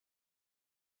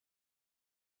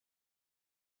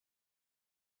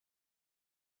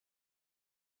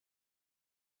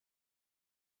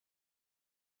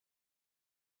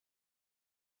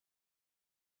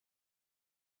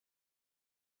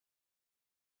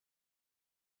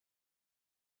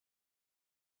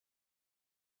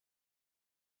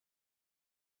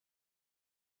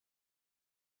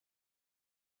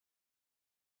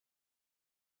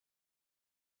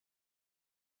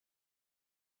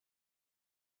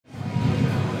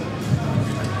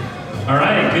All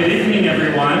right, good evening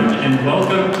everyone, and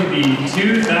welcome to the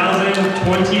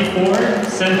 2024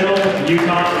 Central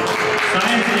Utah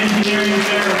Science and Engineering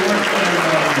Fair Award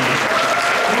Ceremony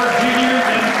for juniors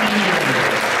and seniors.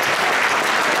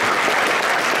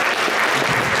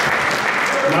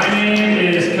 My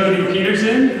name is Cody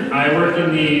Peterson. I work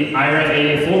in the Ira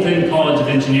A. Fulton College of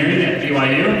Engineering at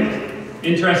BYU.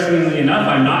 Interestingly enough,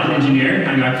 I'm not an engineer.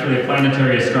 I'm actually a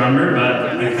planetary astronomer,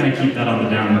 but I kind of keep that on the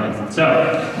down low.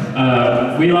 So,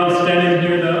 we love STEM in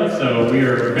here though, so we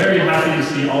are very happy to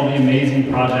see all the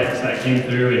amazing projects that came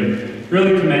through and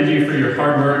really commend you for your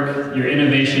hard work, your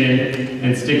innovation,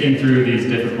 and sticking through these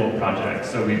difficult projects.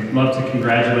 So we'd love to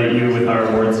congratulate you with our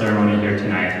award ceremony here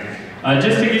tonight.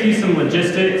 Just to give you some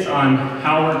logistics on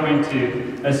how we're going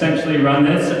to essentially run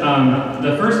this,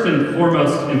 the first and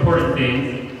foremost important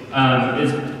thing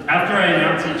is after I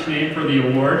announce each name for the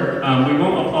award, we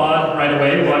won't applaud right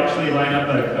away. We'll actually line up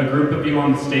a group of you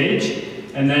on the stage,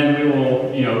 and then we will,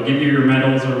 give you your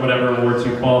medals or whatever awards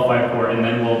you qualify for, and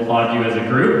then we'll applaud you as a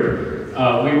group.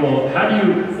 We will have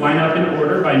you line up in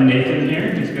order by Nathan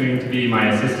here, who's going to be my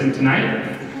assistant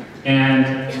tonight.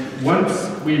 And once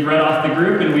we've read off the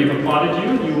group and we've applauded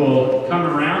you, you will come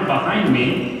around behind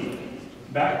me,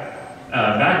 back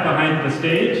behind the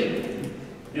stage.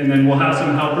 And then we'll have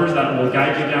some helpers that will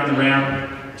guide you down the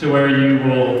ramp to where you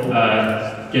will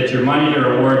get your money,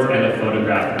 your awards, and a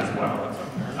photograph as well.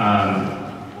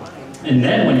 And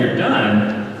then when you're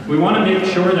done, we want to make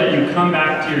sure that you come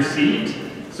back to your seat.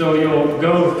 So you'll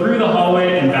go through the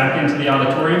hallway and back into the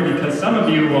auditorium because some of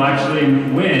you will actually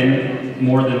win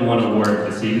more than one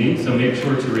award this evening. So make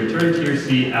sure to return to your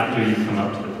seat after you come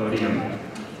up to the podium.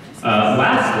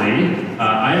 Lastly,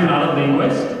 I am not a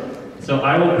linguist. So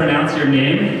I will pronounce your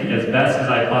name as best as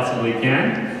I possibly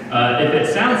can. If it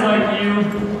sounds like you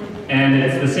and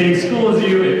it's the same school as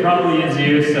you, it probably is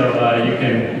you, so you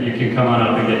can come on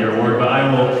up and get your award, but I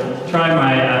will try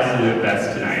my absolute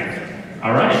best tonight.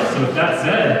 All right, so with that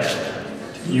said,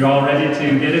 you all ready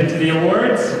to get into the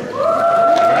awards? All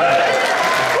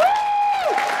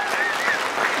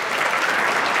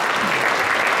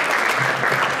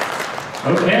right.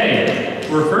 Okay.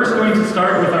 We're first going to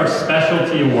start with our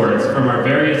specialty awards from our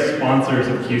various sponsors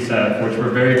of CUSF, which we're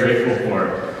very grateful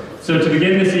for. So to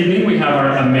begin this evening, we have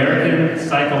our American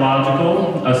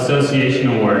Psychological Association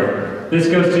Award. This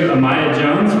goes to Amaya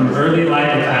Jones from Early Light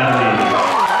Academy.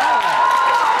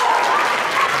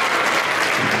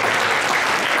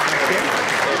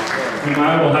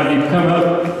 Amaya, we'll have you come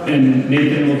up and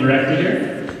Nathan will direct you here.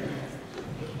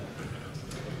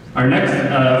 Our next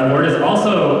award is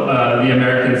also the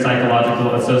American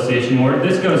Psychological Association Award.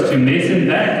 This goes to Mason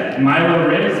Beck, Milo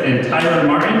Riggs, and Tyler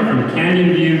Martin from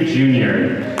Canyon View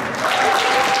Junior.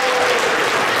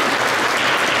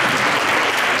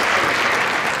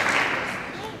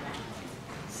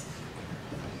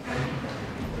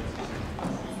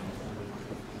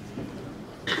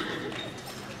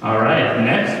 All right,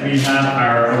 next we have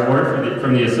our award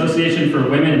from the Association for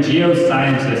Women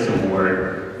Geoscientists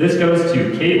Award. This goes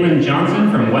to Caitlin Johnson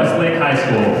from Westlake High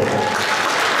School.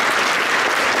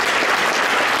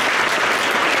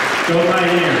 Go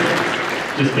Pioneers.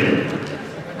 Just kidding.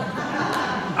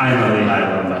 I'm a Lehigh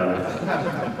alum, by the way.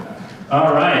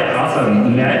 All right,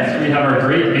 awesome. Next, we have our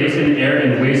Great Basin Air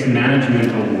and Waste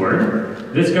Management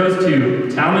Award. This goes to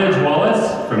Talmadge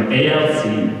Wallace from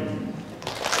ALC.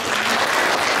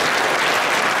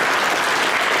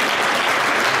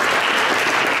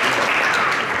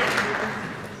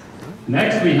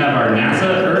 Next, we have our NASA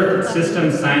Earth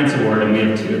System Science Award, and we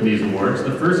have two of these awards.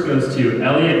 The first goes to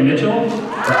Elliot Mitchell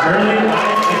for Early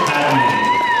Light Academy.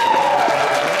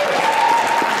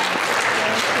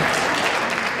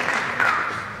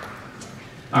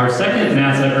 Our second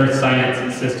NASA Earth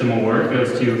Science System Award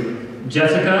goes to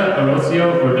Jessica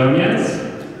Orocio Ordonez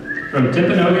from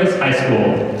Timpanogos High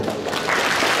School.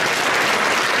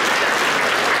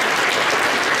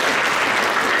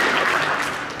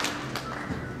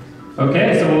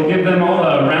 Okay, so we'll give them all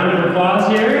a round of applause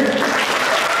here.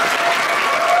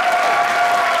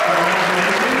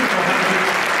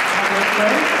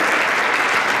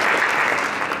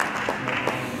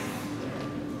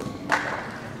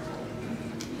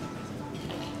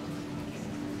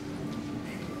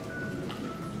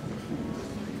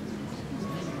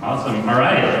 Awesome, all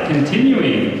right,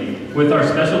 continuing with our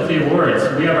specialty awards,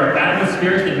 we have our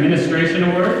Atmospheric Administration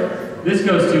Award. This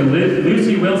goes to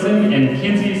Lucy Wilson and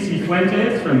Kinsey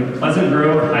Cifuentes from Pleasant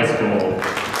Grove High School.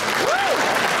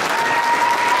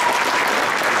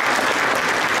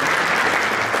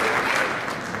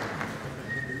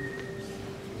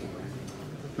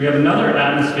 We have another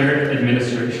Atmospheric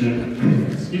Administration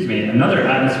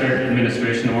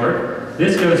Award.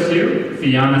 This goes to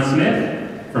Fiona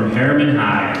Smith from Harriman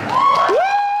High.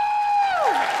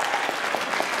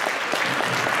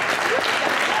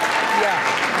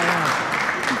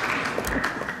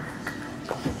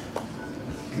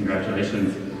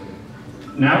 Congratulations.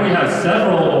 Now we have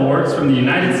several awards from the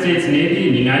United States Navy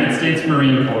and United States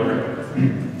Marine Corps.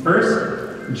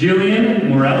 First, Julian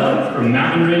Morella from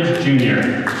Mountain Ridge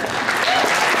Junior.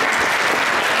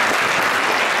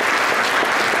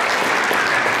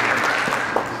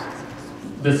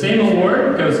 The same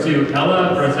award goes to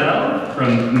Ella Brazel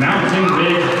from Mountain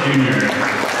Ridge Junior.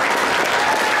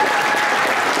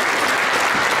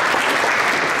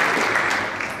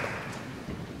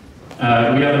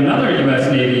 We have another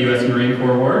U.S. Navy, U.S. Marine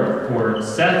Corps award for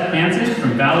Seth Hansen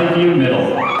from Valley View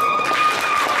Middle.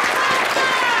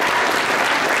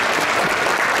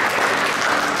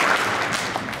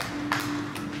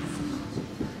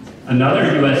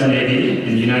 Another U.S. Navy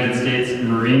and United States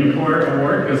Marine Corps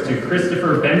award goes to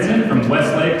Christopher Benson from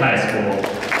Westlake High School.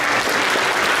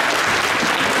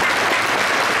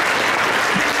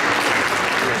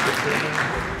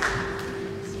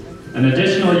 An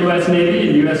additional U.S. Navy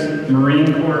and U.S.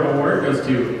 Marine Corps award goes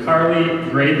to Carly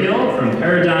Graybill from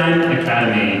Paradigm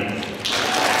Academy.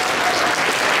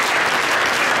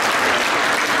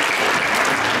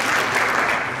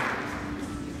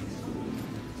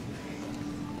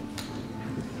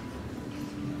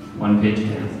 One page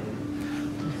down.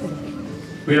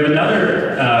 We have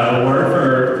another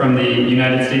award from the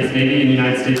United States Navy and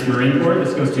United States Marine Corps.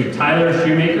 This goes to Tyler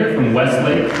Shoemaker from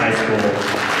Westlake High School.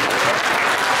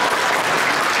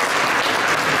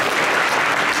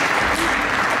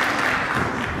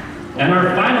 And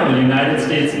our final United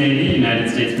States Navy,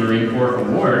 United States Marine Corps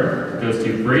award goes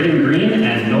to Braden Green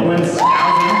and Nolan Skousen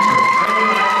from Early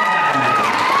Life Academy.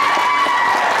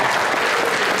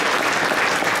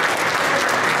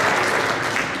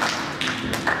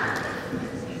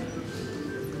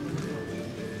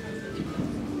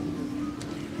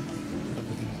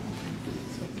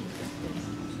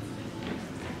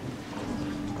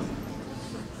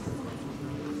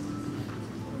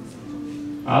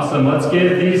 Awesome, let's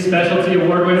give these specialty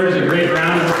award winners a great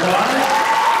round of applause.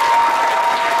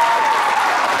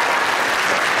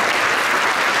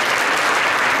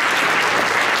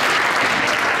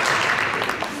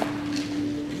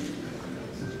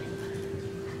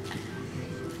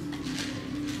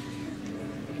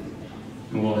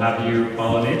 And we'll have you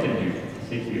follow Nathan here.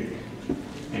 Thank you,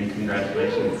 and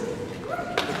congratulations.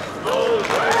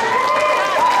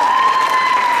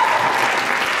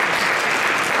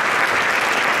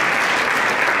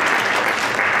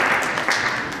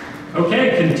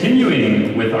 Okay,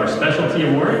 continuing with our specialty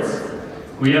awards,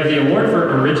 we have the award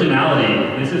for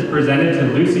originality. This is presented to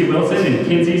Lucy Wilson and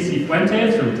Kinsey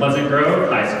Cifuentes from Pleasant Grove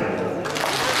High School.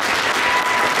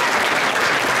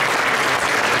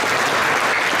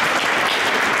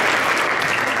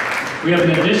 We have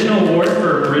an additional award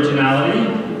for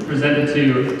originality presented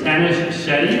to Tanish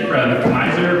Shetty from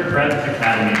Miser Prep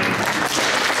Academy.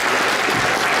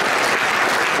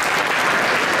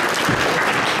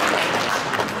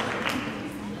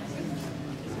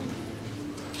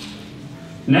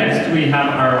 Next, we have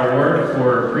our award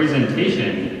for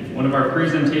presentation. One of our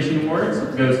presentation awards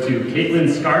goes to Caitlin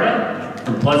Scarda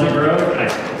from Pleasant Grove High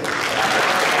School.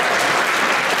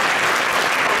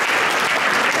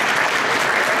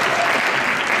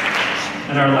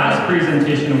 And our last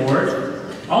presentation award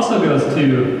also goes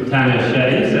to Tana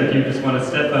Shetty, so if you just want to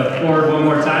step up forward one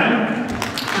more time.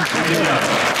 There you go.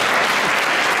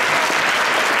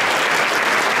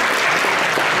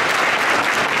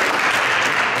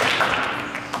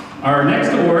 Our next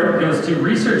award goes to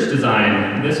research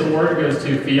design. This award goes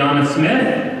to Fiona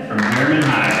Smith from Harriman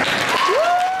High.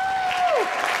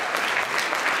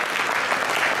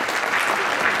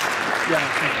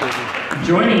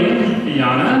 Joining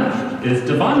Fiona is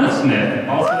Devonna Smith,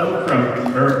 also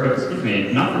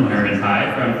not from Harriman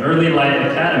High, from Early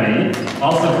Life Academy,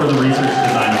 also for the research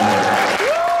design award.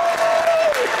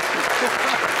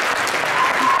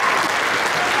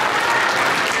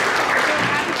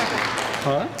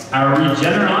 Our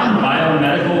Regeneron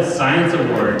Biomedical Science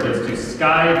Award goes to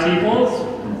Sky Teeples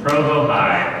from Provo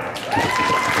High.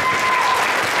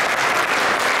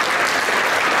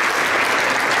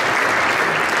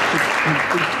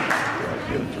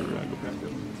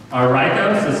 Our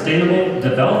RICO Sustainable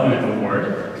Development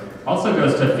Award also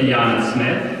goes to Fiona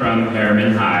Smith from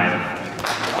Harriman High.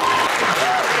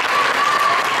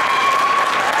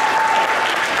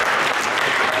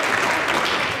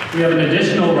 We have an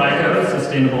additional RICO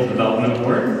Sustainable Development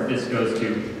Award. This goes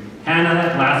to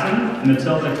Hannah Lassen,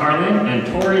 Matilda Carlin, and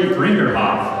Tori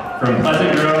Brinkerhoff from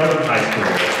Pleasant Grove High School.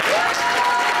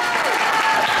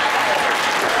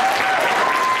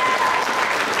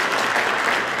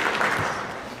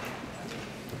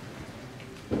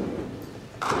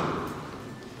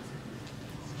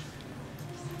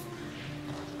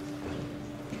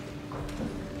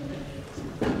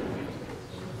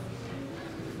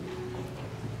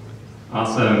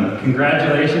 Awesome.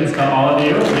 Congratulations to all of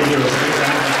you. We'll give you a great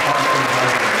round of applause for the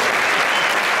hard work.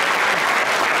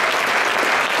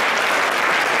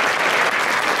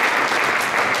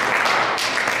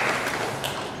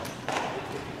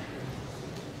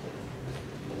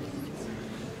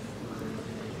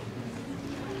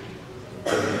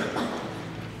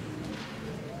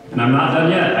 And I'm not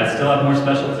done yet. I still have more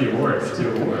specialty awards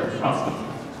to award. Awesome.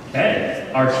 Okay,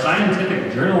 our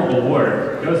Scientific Journal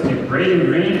Award goes to Braden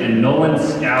Green and Nolan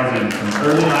Skousen from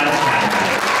Early Life Academy.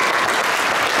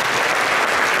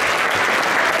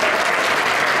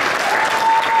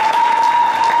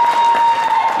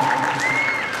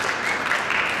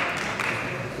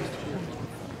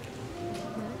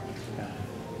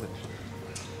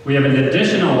 We have an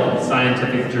additional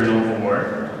Scientific Journal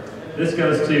Award. This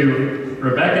goes to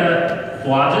Rebecca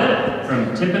Blodgett from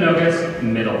Timpanogos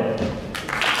Middle.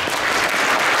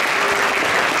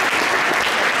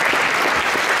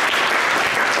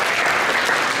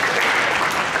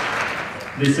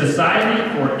 The Society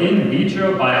for In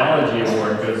Vitro Biology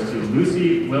Award goes to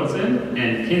Lucy Wilson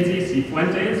and Kinsey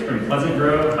Cifuentes from Pleasant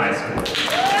Grove High School.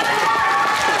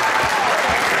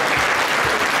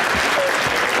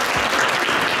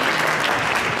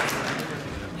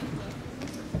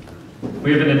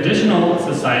 We have an additional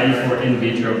Society for In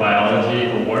Vitro Biology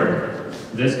Award.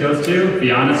 This goes to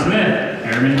Fiona Smith,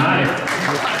 Harriman High.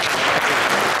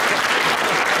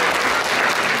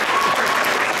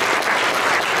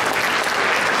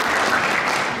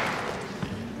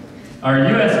 Our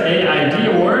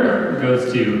USAID Award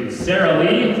goes to Sarah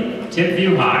Lee,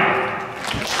 Timpview High.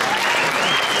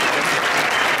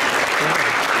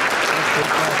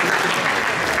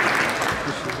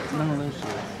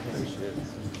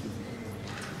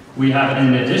 We have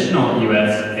an additional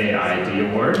USAID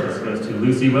award. This goes to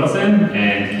Lucy Wilson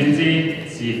and Kinsey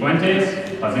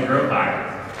Cifuentes, Pleasant Grove High.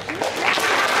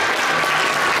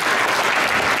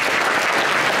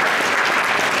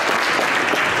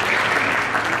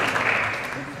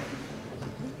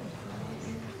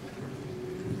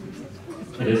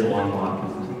 It is a long walk.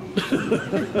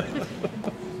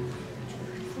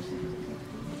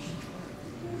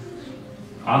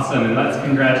 Awesome, and let's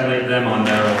congratulate them on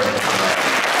their award.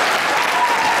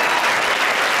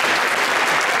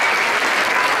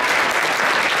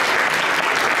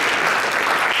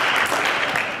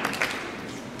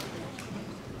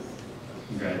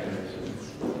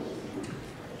 Congratulations.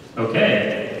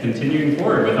 Okay, continuing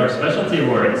forward with our specialty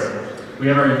awards. We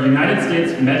have our United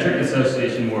States Metric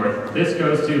Association Award. This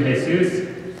goes to Jesus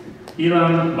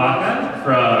Elam Baca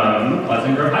from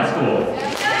Pleasant Grove High School.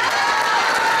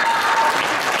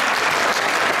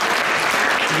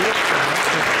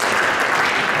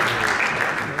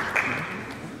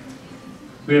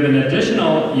 We have an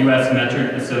additional U.S.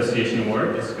 Metric Association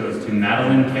Award. This goes to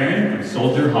Madeline Karen from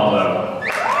Soldier Hollow.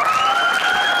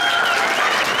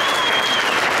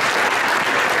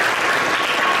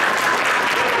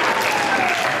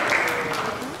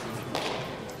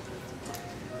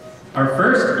 Our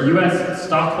first U.S.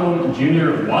 Stockholm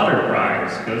Junior Water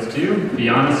Prize goes to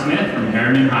Fiona Smith from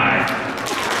Harriman High.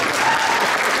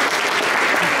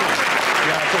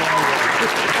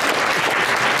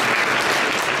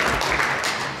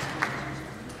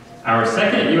 Our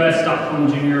second U.S. Stockholm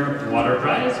Junior Water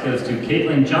Prize goes to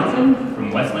Caitlin Johnson from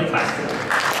Westlake High School.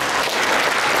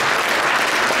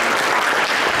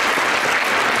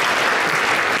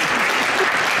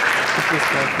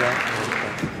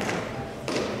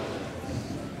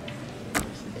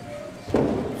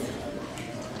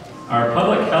 Our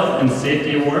Public Health and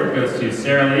Safety Award goes to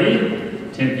Sarah Lee,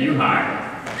 Timpview High.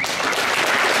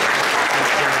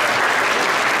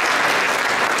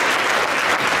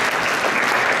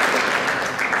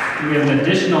 We have an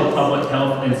additional Public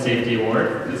Health and Safety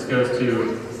Award. This goes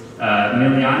to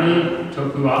Miliani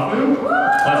Tokuafu,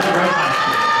 Pleasant Grove High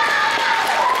School.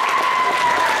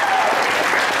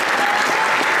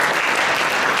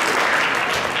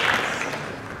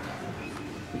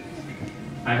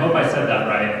 I hope I said that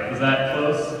right. Was that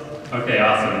close? Okay,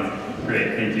 awesome.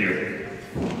 Great, thank you.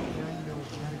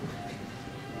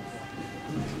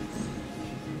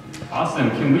 Awesome,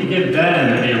 can we give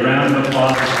them a round of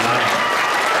applause for that?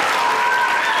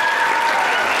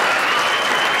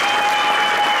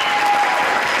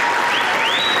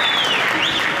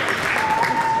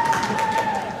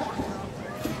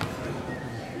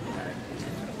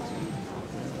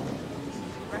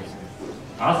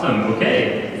 Awesome,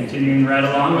 okay. Continuing right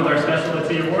along with our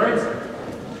specialty awards.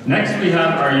 Next we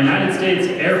have our United States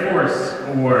Air Force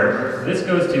Award. This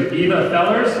goes to Eva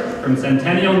Fellers from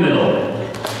Centennial Middle.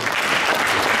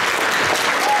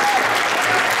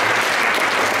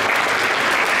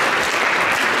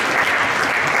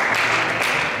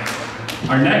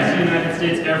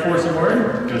 Force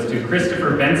Award goes to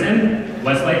Christopher Benson,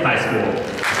 Westlake High School.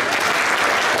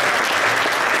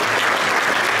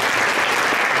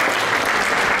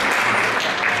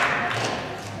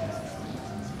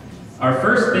 Our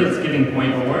first Thanksgiving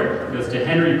Point Award goes to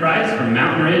Henry Price from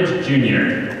Mountain Ridge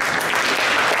Jr.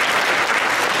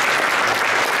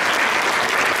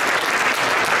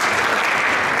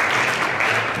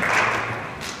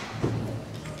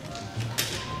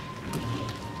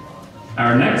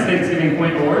 Our next Thanksgiving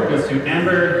Point Award goes to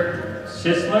Amber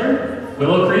Schisler,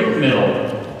 Willow Creek Middle.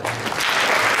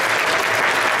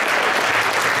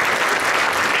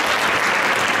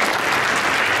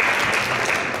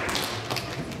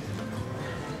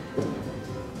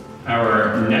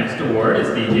 Our next award is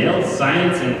the Yale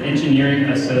Science and Engineering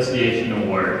Association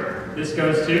Award. This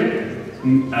goes to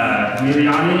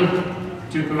Miliani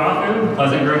Tukuafu,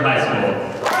 Pleasant Grove High School.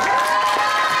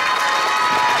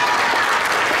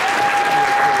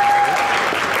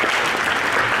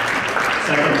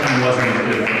 Second time wasn't as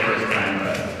good as the first time,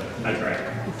 but I tried.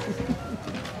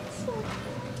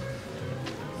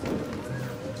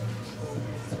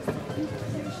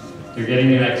 You're getting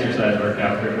an exercise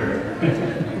workout for sure.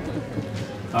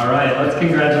 All right, let's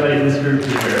congratulate this group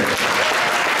here.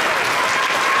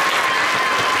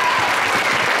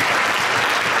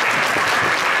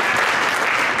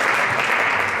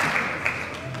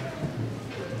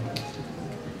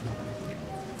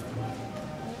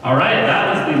 All right,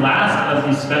 that was the last of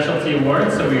the specialty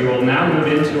awards, so we will now move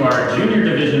into our junior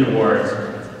division awards.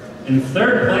 In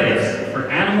third place for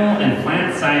animal and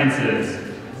plant sciences,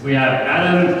 we have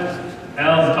Adam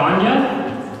Elzvania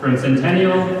from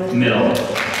Centennial Middle.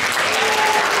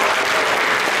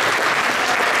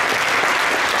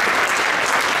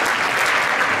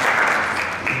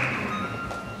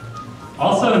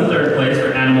 Also in third place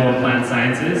for animal and plant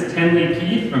sciences, Tenley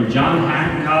Keith from John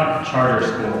Hancock Charter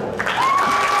School.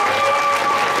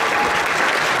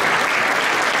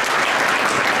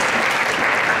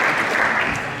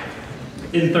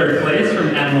 In third place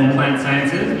from Animal and Plant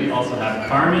Sciences, we also have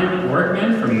Carmen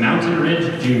Workman from Mountain Ridge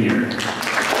Jr.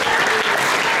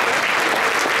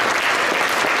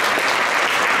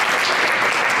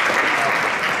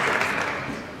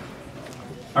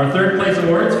 Our third place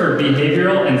awards for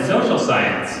Behavioral and Social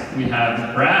Science, we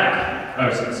have Brock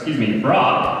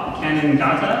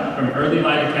Kanangata from Early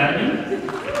Light Academy.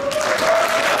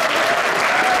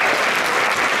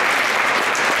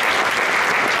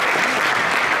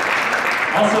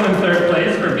 Also in third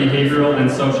place for Behavioral and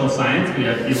Social Science, we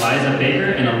have Eliza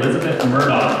Baker and Elizabeth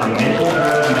Murdoch from Maple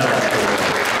Grove Middle School.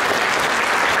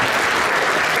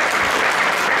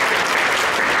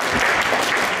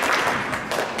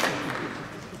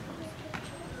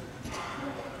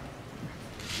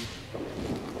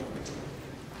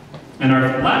 And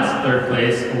our last third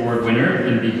place award winner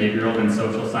in Behavioral and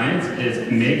Social Science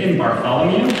is Megan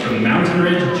Bartholomew from Mountain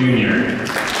Ridge Jr.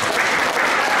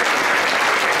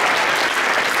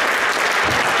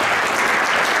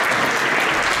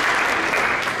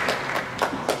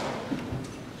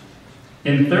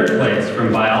 In third place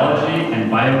from Biology and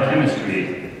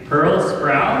Biochemistry, Pearl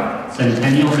Sproul,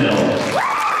 Centennial Middle.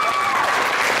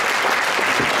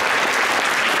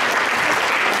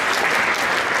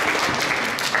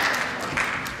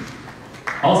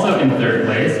 Also in third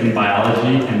place in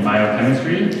Biology and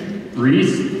Biochemistry,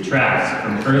 Reese Trask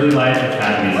from Early Light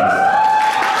Academy.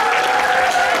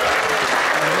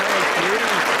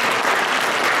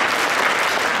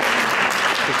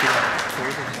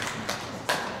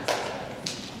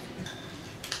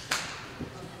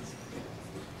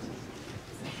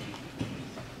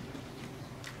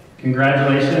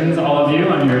 Congratulations, all of you,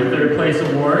 on your third place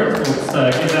awards.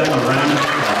 Let's give them a round of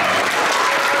applause.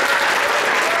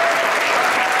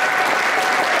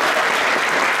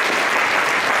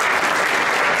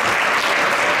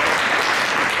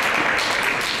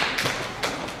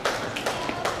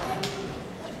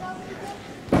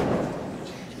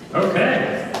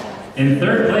 Okay. In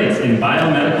third place in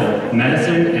Biomedical,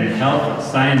 Medicine, and Health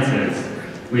Sciences,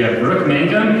 we have Brooke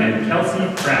Mangum and Kelsey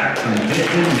Pratt from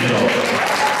Dixon Middle.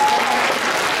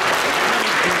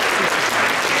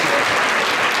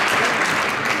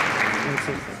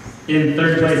 In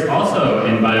third place also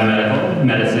in Biomedical,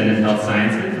 Medicine, and Health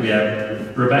Sciences, we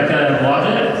have Rebecca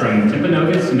Blodgett from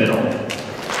Timpanogos Middle.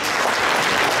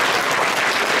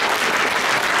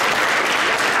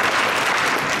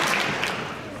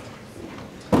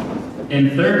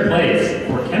 In third place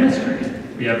for Chemistry,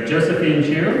 we have Josephine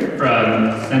Chu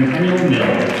from Centennial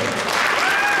Middle.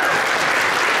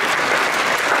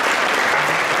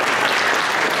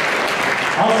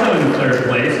 Also in third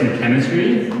place in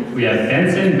Chemistry, we have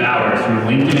Benson Bowers from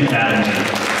Lincoln Academy.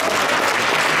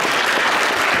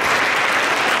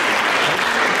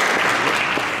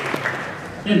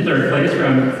 In third place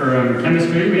from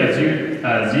chemistry, we have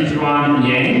Zijuan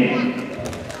Yang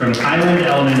from Highland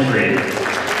Elementary.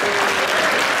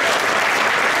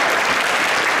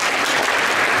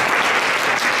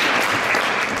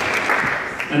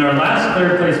 And our last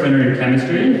third place winner in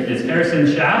chemistry is Harrison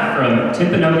Schaff from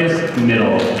Timpanogos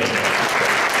Middle.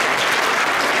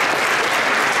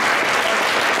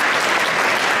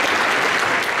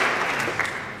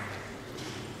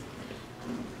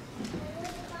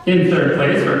 In third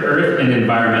place for Earth and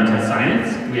Environmental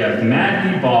Science, we have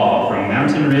Maggie Ball from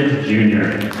Mountain Ridge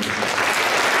Junior.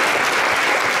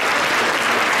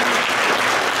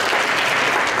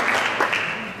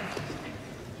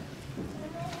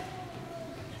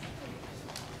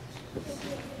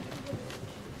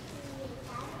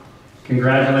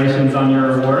 Congratulations on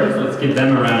your awards. Let's give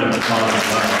them a round of applause as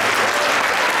well.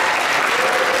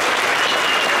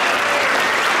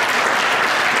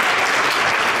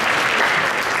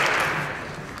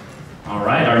 All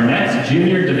right, our next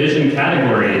junior division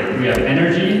category, we have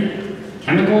energy,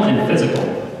 chemical, and physical.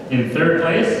 In third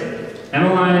place,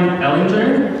 Emmeline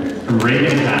Ellinger from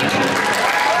Reagan Academy.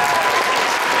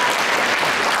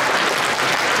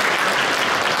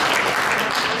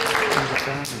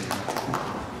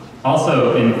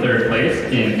 Also in third place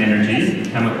in energy,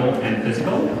 chemical, and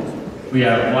physical, we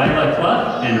have Lila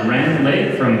Clough and Rand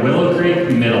Lake from Willow Creek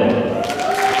Middle.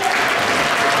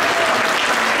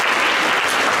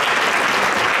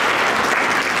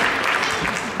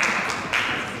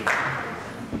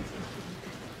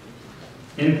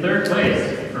 In third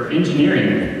place for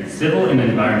engineering, civil, and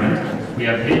environmental, we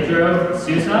have Pedro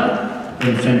Sousa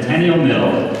from Centennial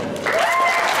Middle.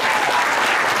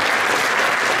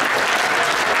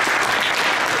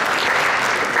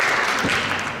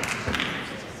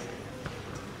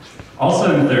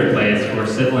 Also in third place for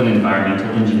civil and environmental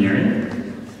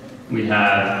engineering, we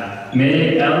have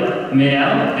Mael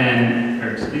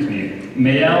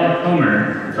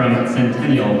Homer from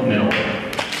Centennial Middle.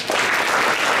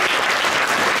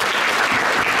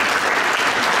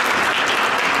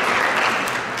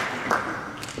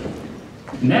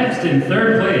 Next, in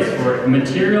third place for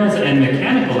materials and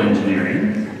mechanical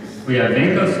engineering, we have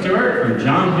Vanko Stewart from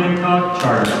John Hancock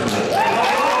Charter School.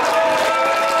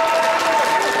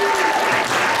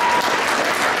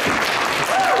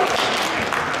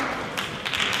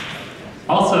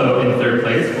 Also in third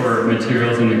place for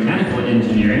materials and mechanical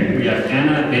engineering, we have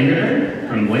Anna Bangerter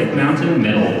from Lake Mountain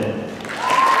Middle.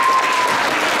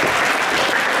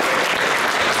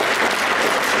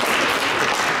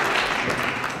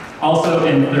 Also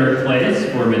in third place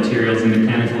for materials and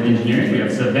mechanical engineering, we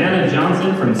have Savannah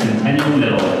Johnson from Centennial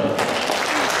Middle.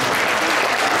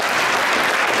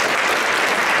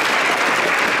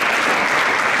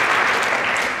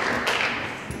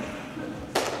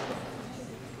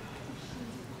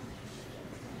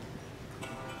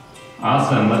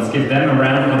 Awesome, let's give them a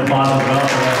round of applause as well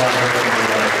for their hard work.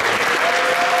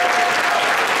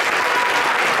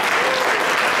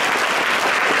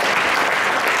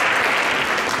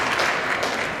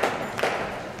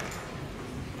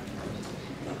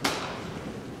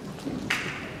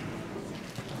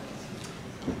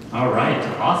 All right,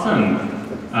 awesome.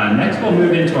 Next we'll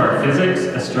move into our physics,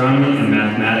 astronomy, and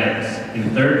mathematics.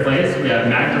 In third place, we have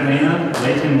Magdalena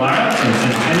Layton Lara from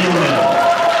Centennial Middle.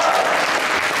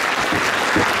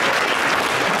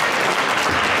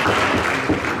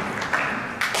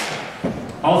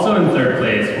 Also in third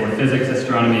place for physics,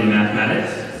 astronomy, and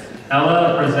mathematics,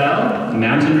 Ella Brazel,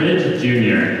 Mountain Ridge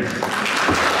Junior.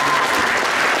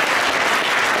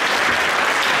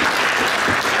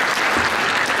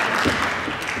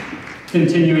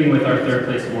 Continuing with our third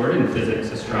place award in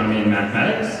physics, astronomy, and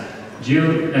mathematics,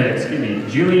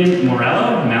 Julian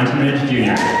Morello, Mountain Ridge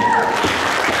Junior.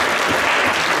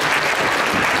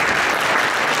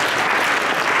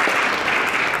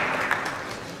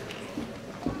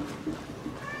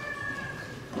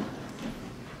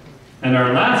 And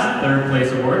our last third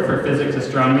place award for physics,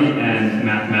 astronomy, and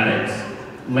mathematics,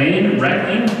 Lane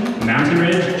Reckling, Mountain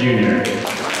Ridge Junior.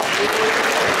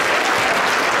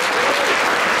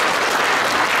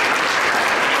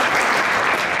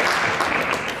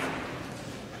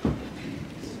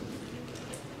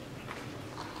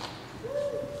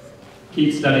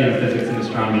 Keep studying physics and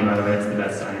astronomy, by the way, it's the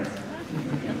best science.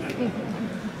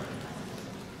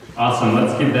 Awesome,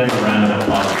 let's give them a round of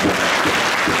applause.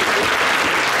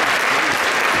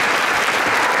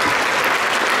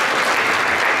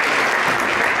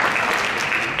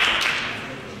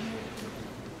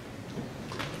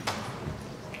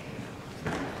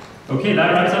 Okay,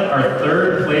 that wraps up our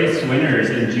third place winners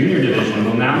in junior division.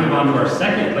 We'll now move on to our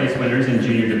second place winners in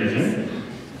junior division.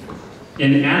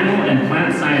 In animal and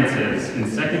plant sciences, in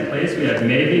second place, we have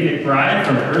Maybe McBride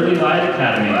from Early Light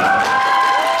Academy.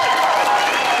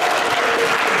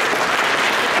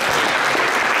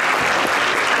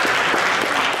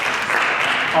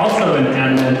 Also in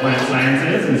animal and plant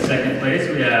sciences, in second place,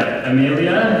 we have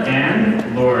Amelia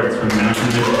Ann Lords from Mountain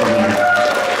Ridge Junior.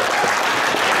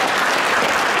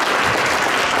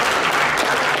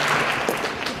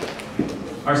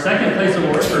 Our second place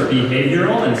award for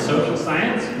behavioral and social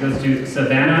science goes to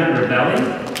Savannah Rebelli,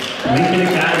 Lincoln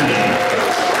Academy.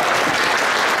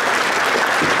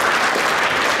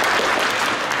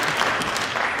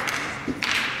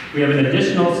 We have an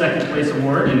additional second place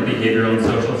award in behavioral and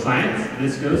social science.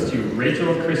 This goes to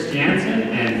Rachel Christiansen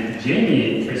and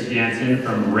Jamie Christiansen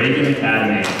from Reagan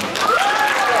Academy.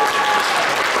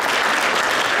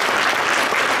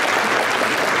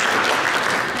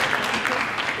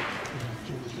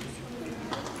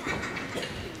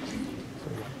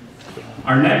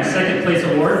 Our next second place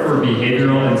award for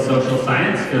behavioral and social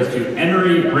science goes to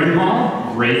Emery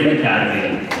Brimhall, Reagan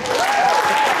Academy.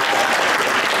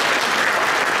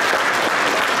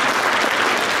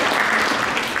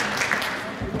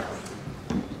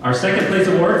 Our second place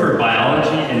award for biology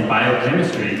and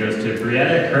biochemistry goes to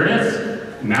Brietta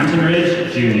Curtis, Mountain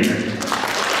Ridge Junior.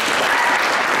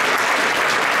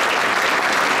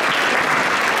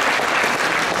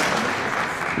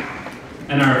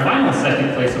 And our final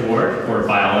second place award for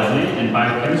biology and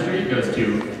biochemistry goes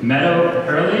to Meadow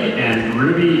Hurley and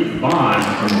Ruby Vaughn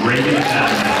from Reagan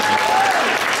Academy.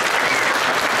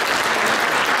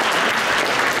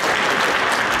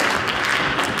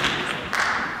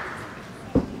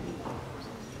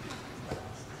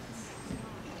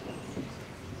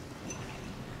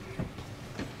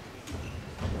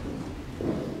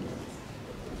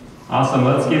 Awesome,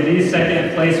 let's give these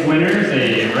second place winners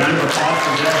a round of applause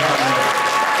for their hard work.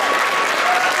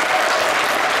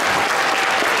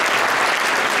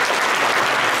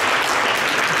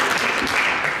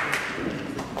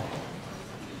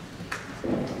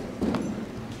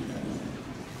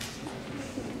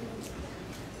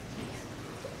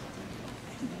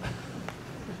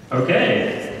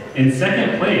 Okay, in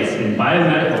second place in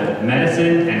biomedical,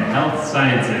 medicine, and health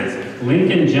sciences,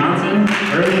 Lincoln Johnson,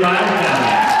 Early Light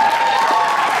Academy.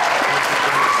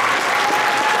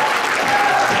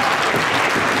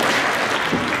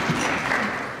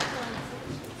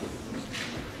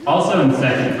 Also in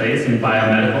second place in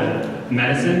biomedical,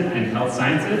 medicine, and health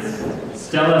sciences,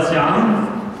 Stella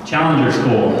Xiang, Challenger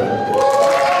School.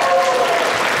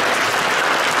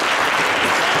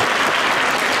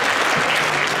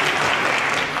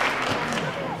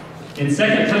 In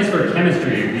second place for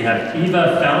chemistry, we have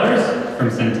Eva Fellers from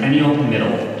Centennial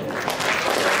Middle.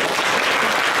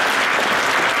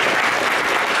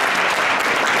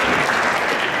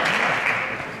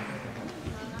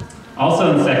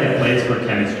 Also in second place for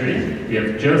chemistry, we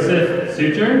have Joseph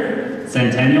Suture,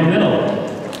 Centennial Middle.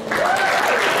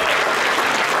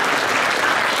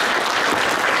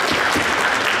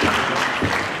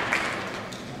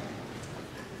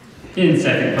 In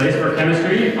second place for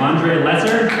chemistry, Andre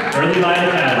Lesser, Early Light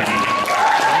Academy.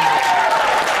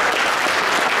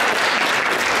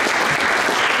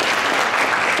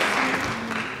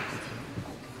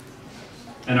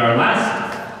 And our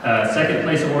last second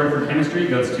place award for chemistry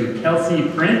goes to Kelsey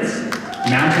Prince,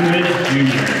 Mountain Ridge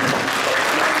Junior.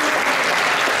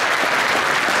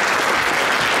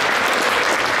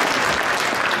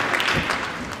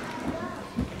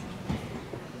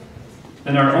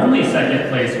 And our only second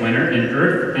place winner in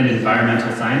Earth and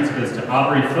Environmental Science goes to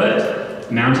Aubrey Foote,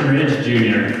 Mountain Ridge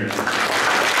Junior.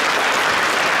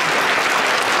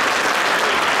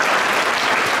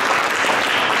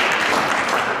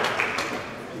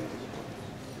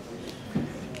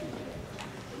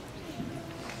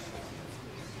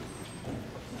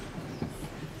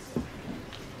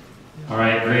 All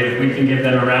right, great. If we can give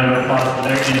them a round of applause for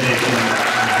their innovation.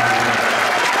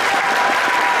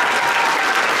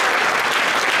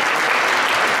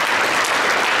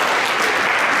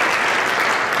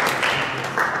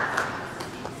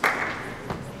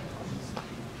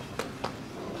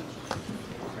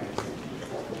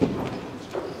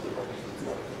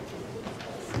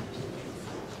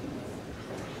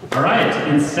 All right,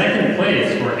 in second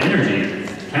place for energy,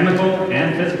 chemical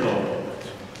and physical,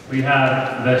 we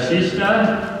have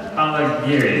Vashishta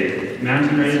Palagiri,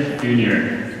 Mountain Ridge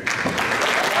Junior.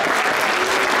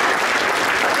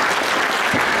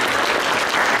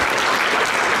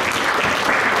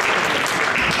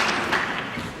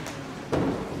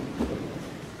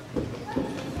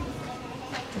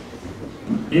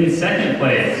 In second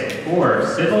place for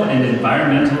civil and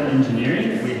environmental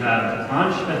engineering, we have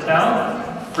Ansh Patel,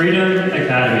 Freedom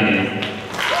Academy.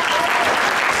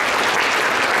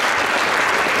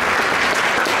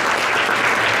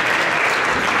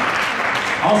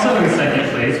 Also in second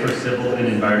place for civil and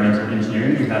environmental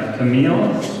engineering, we have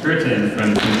Camille Scritton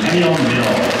from Centennial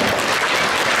Mill.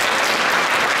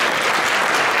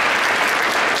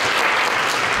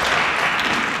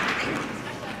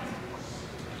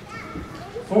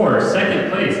 For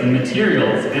second place in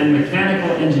materials and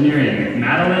mechanical engineering,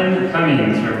 Madeline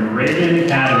Cummings from Reagan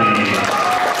Academy.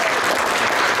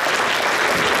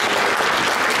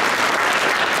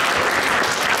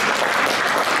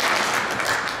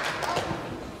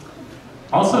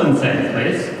 Also in second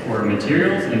place for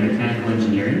materials and mechanical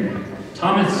engineering,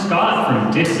 Thomas Scott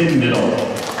from Dixon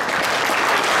Middle.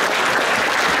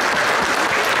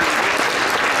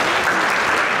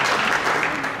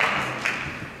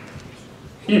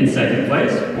 In second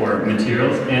place for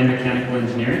materials and mechanical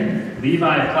engineering,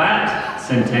 Levi Platt,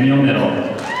 Centennial Middle.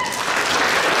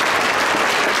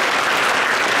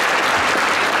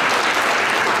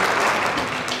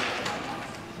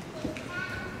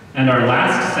 And our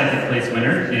last second place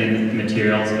winner in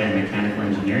materials and mechanical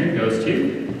engineering goes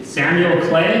to Samuel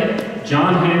Clay,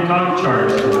 John Hancock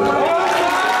Charter School.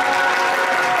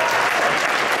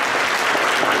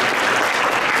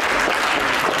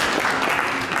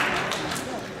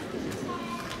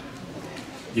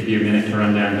 Give you a minute to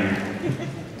run down here.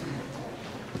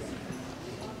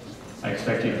 I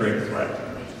expect you to break a sweat.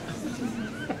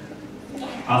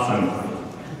 Awesome.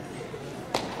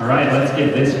 All right, let's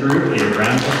give this group a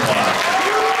round of applause.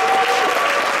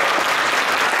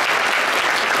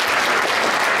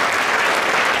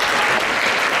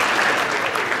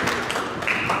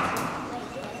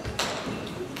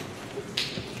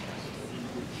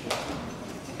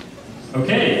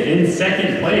 Okay, in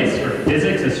second place for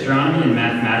physics, astronomy, and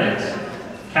mathematics,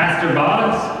 Castor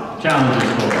Boggs, Challenger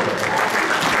School.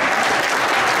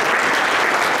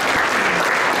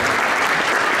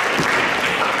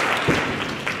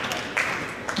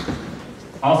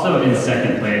 Also in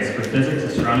second place for physics,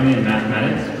 astronomy, and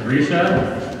mathematics,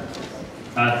 Risha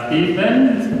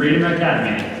Thiethen, Freedom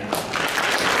Academy.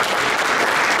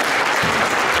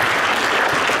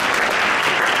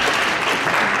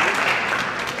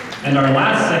 And our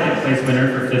last second place winner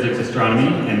for physics,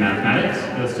 astronomy, and mathematics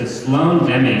goes to Sloan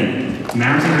Deming,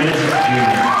 Mountain Ridge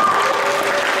Junior.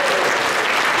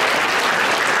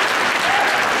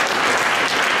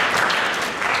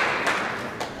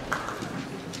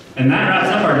 And that wraps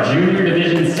up our junior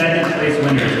division second place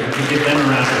winners. Let's give them a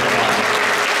round of applause.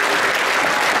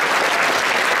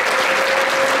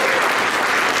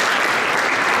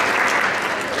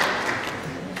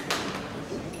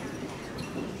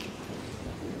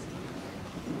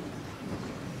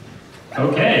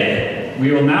 Okay,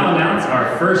 we will now announce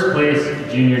our first place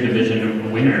junior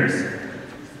division winners.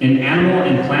 In animal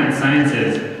and plant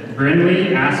sciences,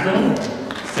 Brinley Askell,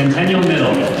 Centennial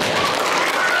Middle.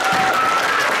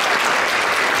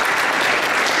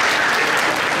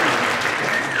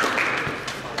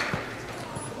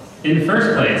 In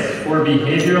first place for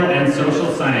behavioral and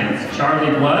social science,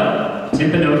 Charlie Blood,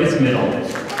 Timpanogos Middle.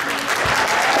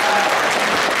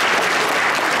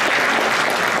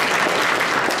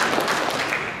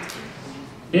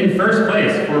 In first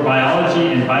place for biology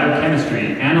and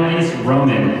biochemistry, Annalise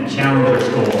Roman, Challenger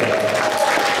School.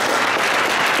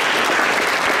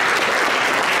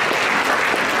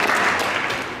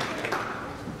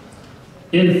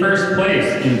 In first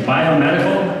place in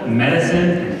biomedical, medicine,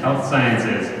 and health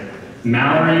sciences,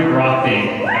 Mallory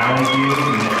Brockbank, Valley View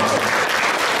Middle.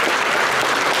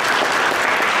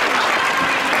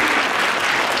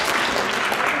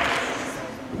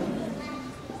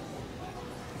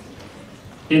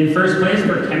 In first place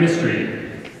for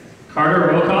chemistry,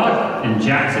 Carter Wilcock and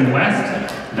Jackson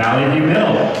West, Valley View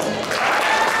Middle.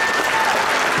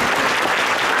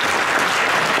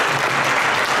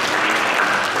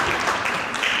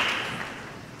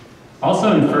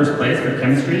 Also in first place for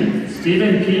chemistry,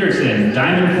 Stephen Peterson,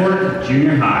 Diamond Fork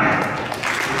Junior High.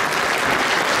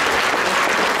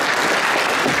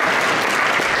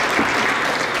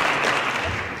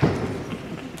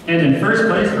 And in first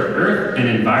place for earth and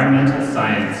environmental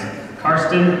science,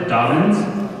 Karsten Dobbins,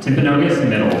 Timpanogos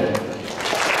Middle.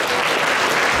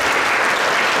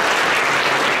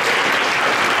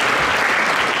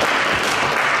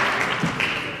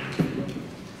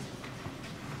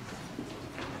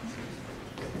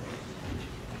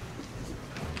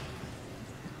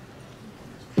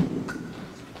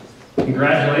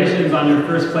 Congratulations on your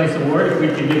first place award. If we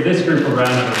could give this group a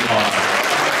round of applause.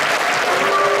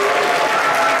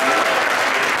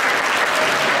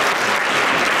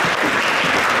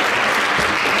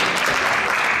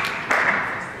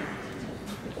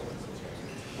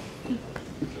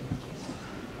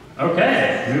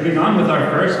 Okay, moving on with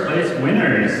our first place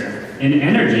winners. In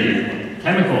energy,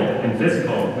 chemical, and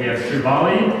physical, we have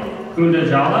Srivali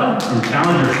Kundajala from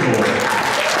Challenger School.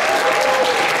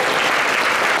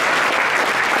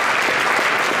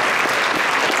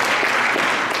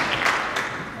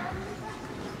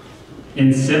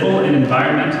 In civil and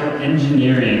environmental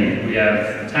engineering, we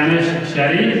have Tanish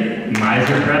Shetty,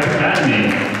 Miser Prep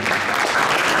Academy.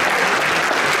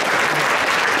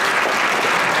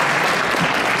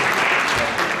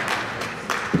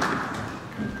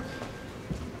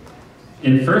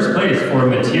 In first place for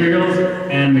materials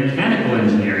and mechanical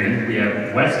engineering, we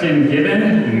have Weston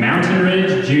Gibbon, Mountain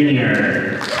Ridge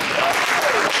Jr.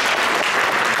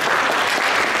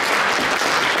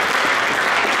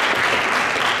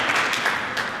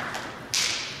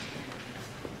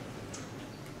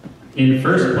 In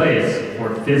first place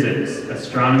for physics,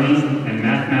 astronomy, and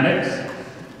mathematics,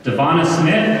 Devonna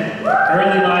Smith,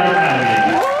 Early Light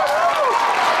Academy.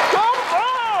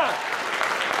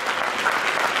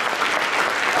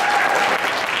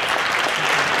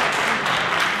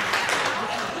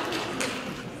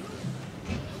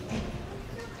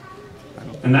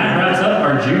 And that wraps up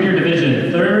our junior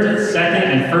division third, second,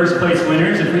 and first place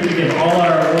winners. If we could give all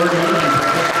our award winners and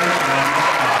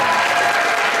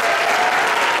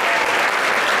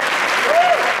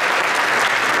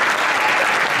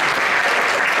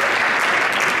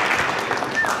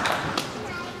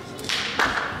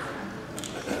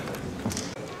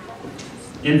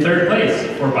in third place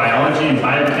for biology and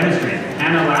biochemistry,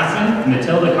 Hannah Lassen,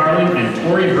 Matilda Carling, and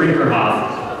Tori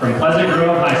Brinkerhoff from Pleasant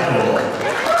Grove High School.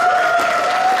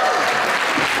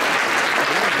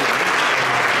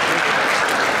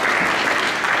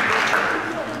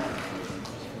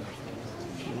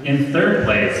 In third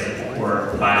place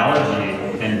for biology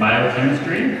and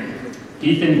biochemistry,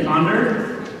 Ethan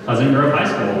Condor, Pleasant Grove High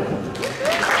School.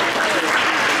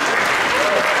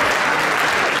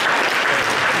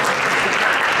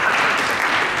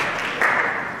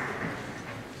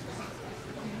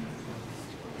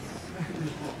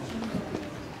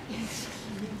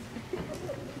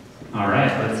 All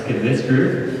right, let's give this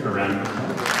group a round of applause.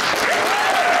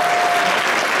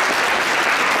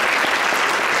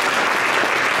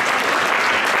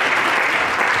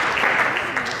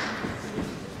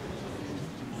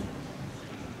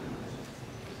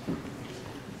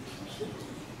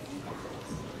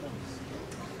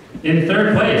 In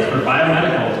third place for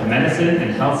biomedical, medicine,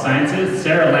 and health sciences,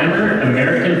 Sarah Lambert,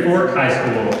 American Fork High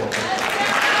School.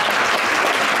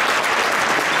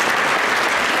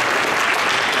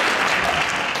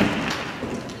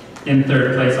 In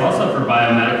third place also for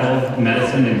biomedical,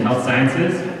 medicine, and health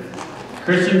sciences,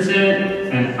 Christensen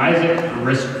and Isaac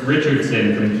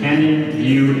Richardson from Canyon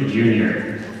View Jr.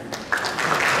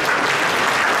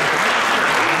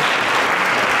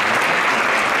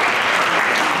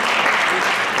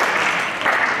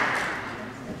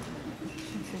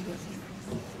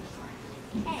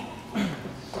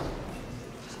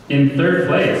 In third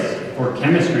place for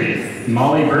chemistry,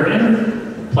 Molly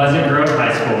Burton, Pleasant Grove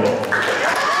High School.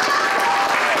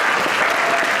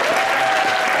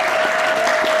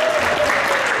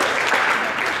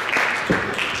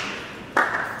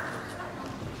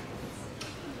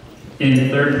 In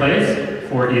third place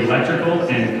for electrical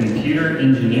and computer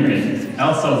engineering,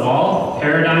 Elsa Wall,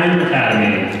 Paradigm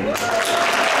Academy.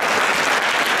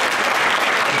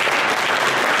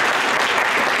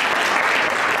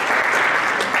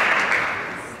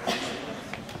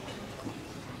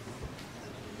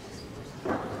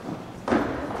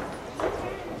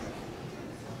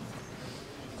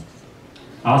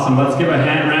 Awesome, let's give a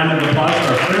round of applause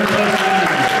for our third place winners.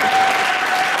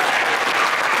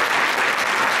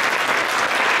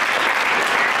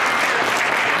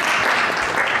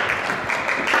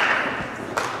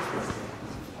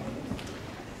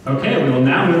 Okay, we will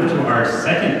now move to our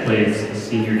second place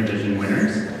senior division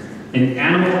winners. In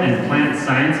animal and plant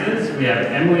sciences, we have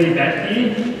Emily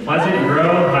Betke, Pleasant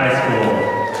Grove High School.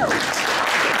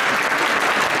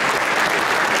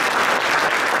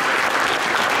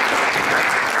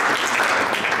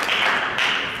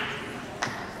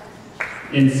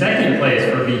 In second place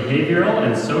for behavioral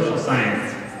and social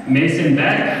science, Mason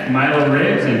Beck, Milo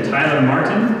Riggs, and Tyler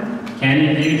Martin,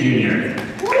 Canyon View Jr.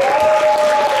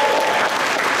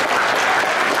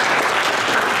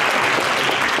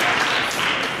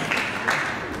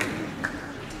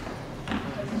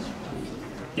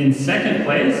 In second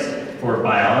place for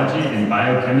biology and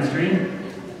biochemistry,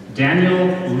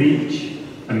 Daniel Leach,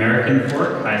 American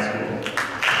Fork High School.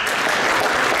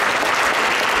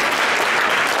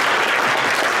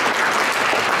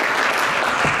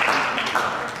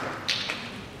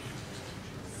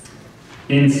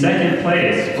 In second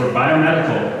place for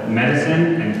biomedical,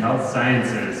 medicine, and health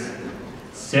sciences,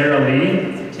 Sarah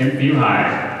Lee, Timpview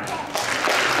High.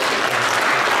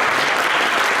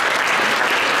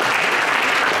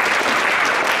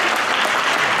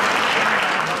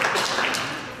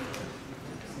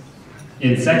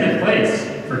 In second place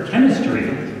for chemistry,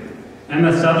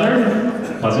 Emma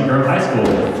Southern, Pleasant Grove High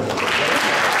School.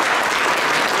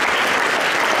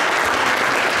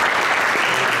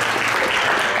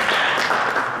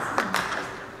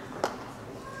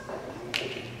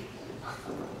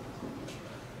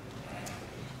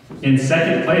 In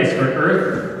second place for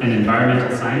Earth and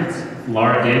Environmental Science,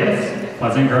 Laura Davis,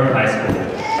 Pleasant Grove High School.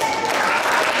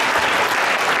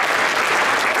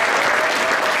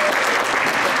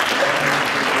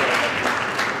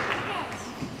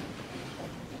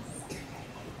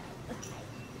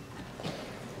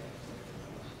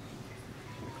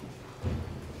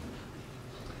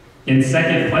 In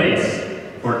second place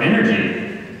for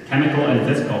Energy, Chemical and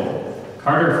Physical,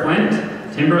 Carter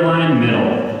Flint, Timberline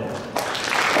Middle.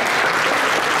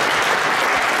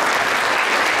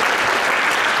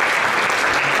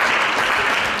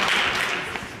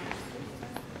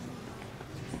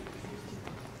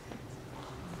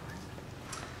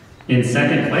 In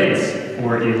second place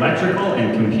for Electrical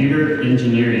and Computer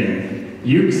Engineering,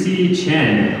 Yuk Si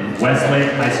Chen,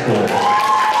 Westlake High School.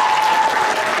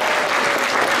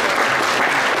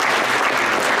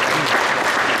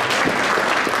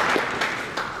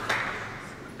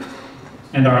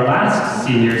 And our last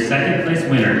senior second place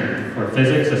winner for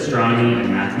Physics, Astronomy, and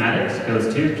Mathematics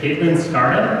goes to Caitlin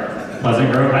Scarda, Pleasant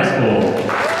Grove High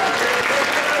School.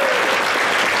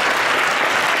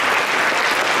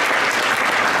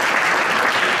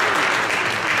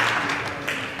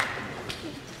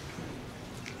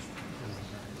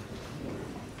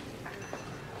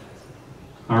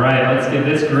 All right, let's give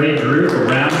this great group a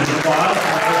round of applause.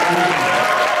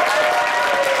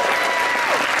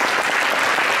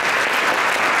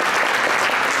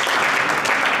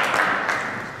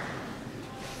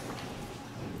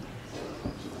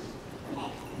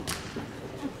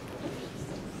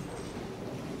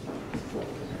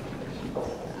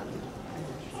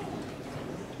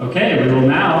 Okay, we will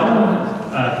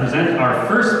now present our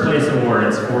first place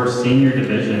awards for senior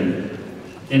division.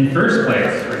 In first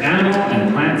place for Animal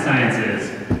and Plant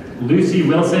Sciences, Lucy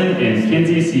Wilson and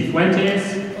Kinsey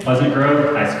Cifuentes, Pleasant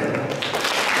Grove High School.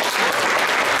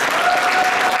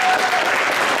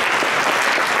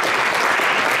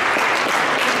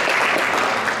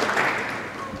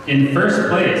 In first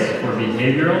place for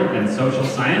Behavioral and Social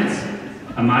Science,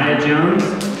 Amaya Jones,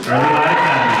 Early Life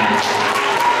Academy.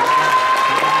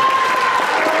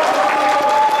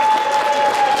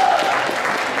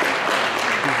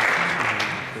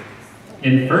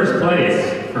 In first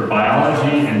place for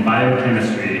Biology and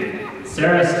Biochemistry,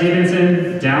 Sarah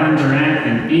Stevenson, Dallin Durant,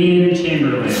 and Ian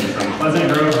Chamberlain from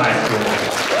Pleasant Grove High School.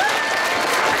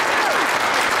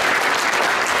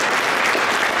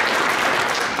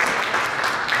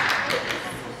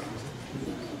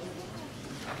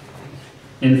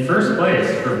 In first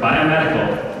place for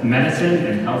Biomedical, Medicine,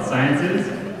 and Health Sciences,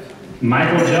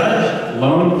 Michael Judge,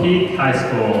 Lone Peak High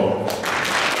School.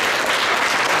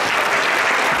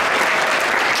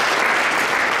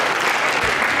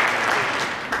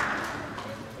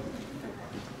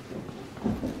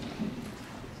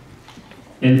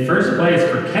 In first place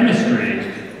for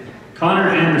Chemistry, Connor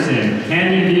Anderson,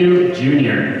 Canyon View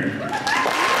Jr.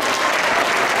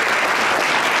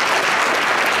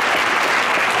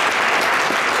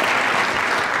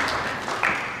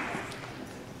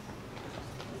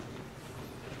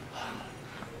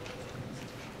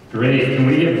 Great, can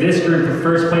we give this group of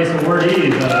first place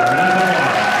awardees a round of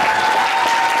applause?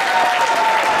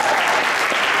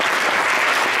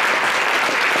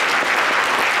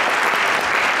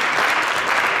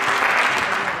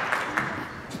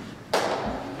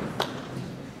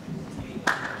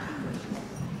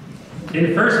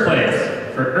 In first place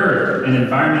for Earth and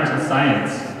Environmental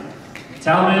Science,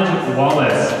 Talmadge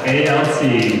Wallace,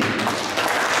 ALC.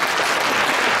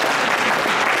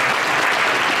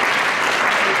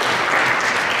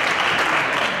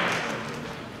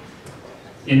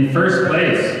 In first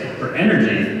place for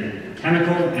Energy,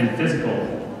 Chemical and Physical,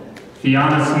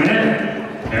 Fiona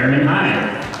Smith, Harriman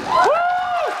High.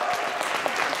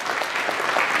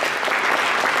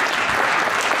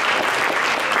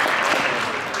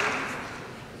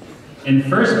 In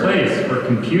first place for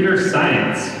Computer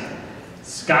Science,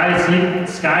 Sky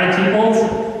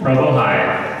Teeples, Provo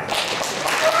High.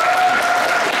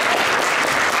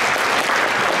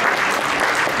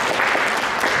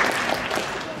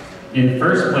 In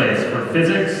first place for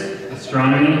Physics,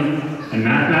 Astronomy, and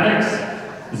Mathematics,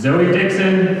 Zoe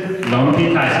Dixon, Lone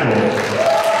Peak High School.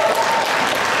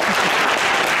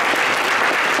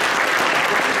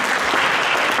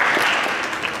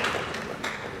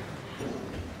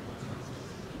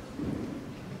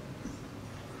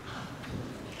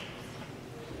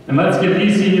 And let's give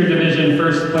these Senior Division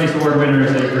First Place Award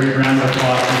winners a great round of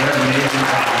applause for their amazing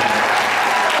project.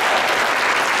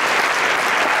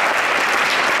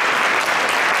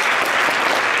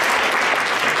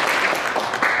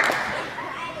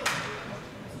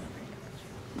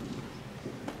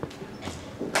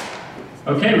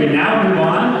 Okay, we now move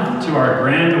on to our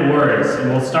grand awards, and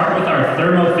we'll start with our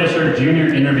Thermo Fisher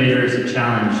Junior Innovators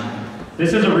Challenge.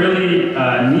 This is a really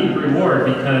neat reward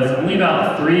because only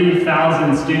about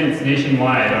 3,000 students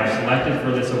nationwide are selected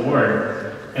for this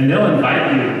award, and they'll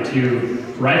invite you to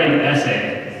write an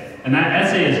essay. And that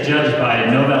essay is judged by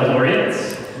Nobel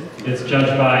laureates, it's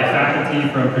judged by faculty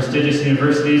from prestigious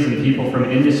universities and people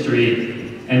from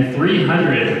industry, and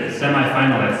 300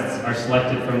 semifinalists are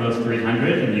selected from those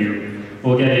 300, and you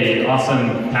will get an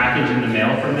awesome package in the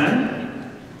mail from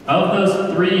them. Of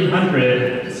those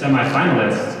 300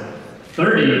 semifinalists,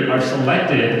 30 are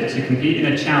selected to compete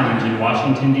in a challenge in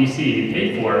Washington, D.C.,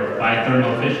 paid for by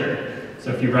Thermo Fisher.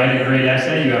 So if you write a great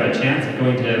essay, you have a chance of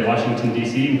going to Washington,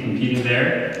 D.C. and competing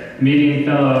there, meeting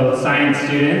fellow science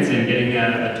students, and getting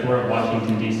a tour of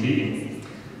Washington, D.C.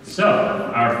 So,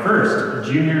 our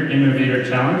first Junior Innovator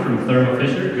Challenge from Thermo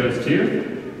Fisher goes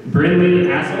to Brinley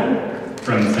Assel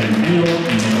from Centennial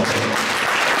Middle.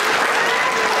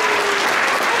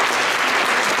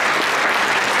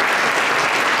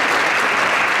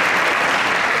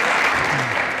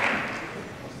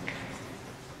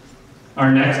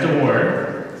 Our next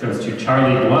award goes to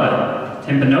Charlie Blood,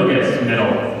 Timpanogos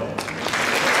Middle.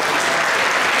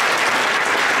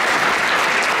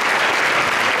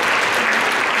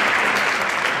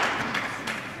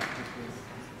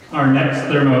 Our next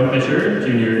Thermo Fisher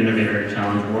Junior Innovator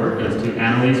Challenge Award goes to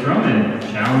Annalise Roman,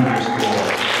 Challenger School.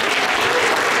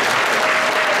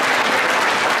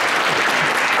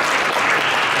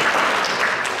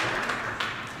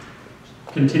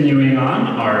 Continuing on,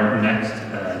 our next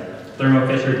Thermo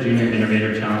Fisher Junior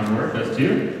Innovator Challenge Award goes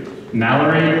to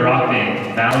Mallory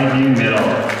Brockbank, Valley View Middle.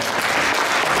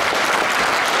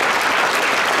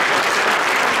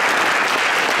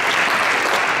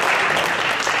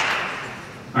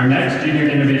 Our next Junior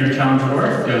Innovator Challenge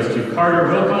Award goes to Carter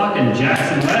Wilcock and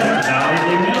Jackson West, Valley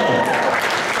View Middle.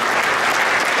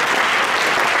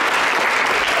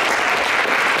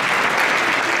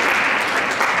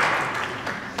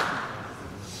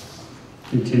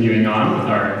 Continuing on with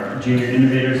our Junior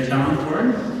Innovators Challenge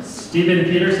Award, Stephen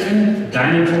Peterson,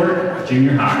 Diamond Fork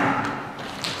Junior High.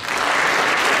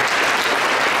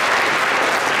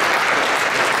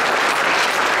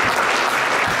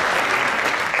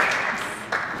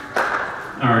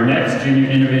 Our next Junior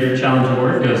Innovator Challenge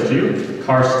Award goes to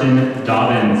Karsten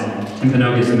Dobbins,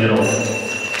 Timpanogos Middle.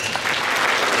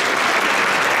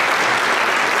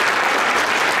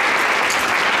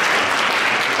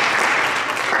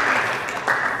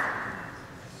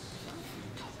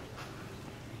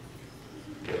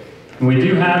 We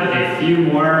do have a few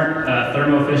more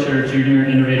Thermo Fisher Junior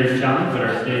Innovators Challenge, but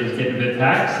our stage is getting a bit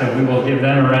packed, so we will give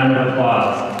them a round of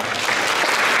applause.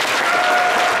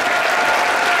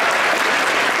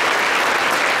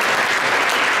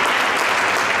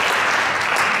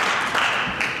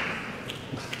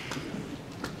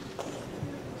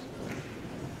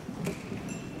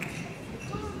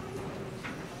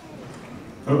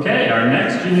 Okay, our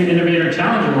next Junior Innovator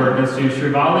Challenge Award goes to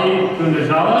Shrivali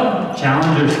Kundajala,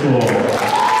 Challenger School.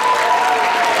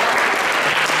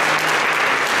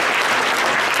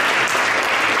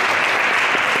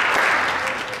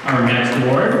 Our next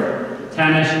award,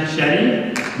 Tanish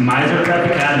Shetty, Miser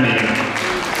Prep Academy.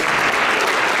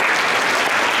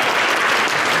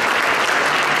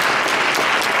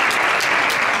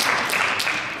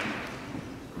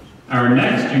 Our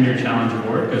next Junior Challenge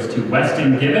Award goes to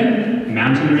Weston Gibbon,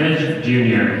 Mountain Ridge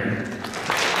Junior.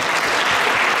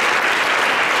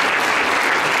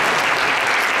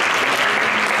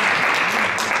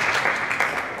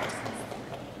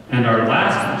 And our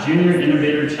last Junior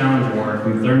Innovator Challenge Award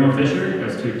from Thermo Fisher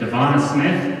goes to Devonna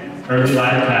Smith, Early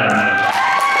Life Academy.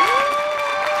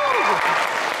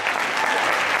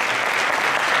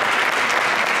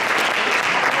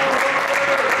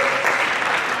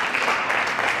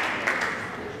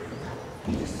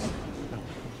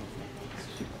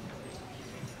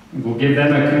 We'll give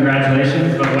them a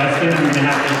congratulations, but Weston, I'm going to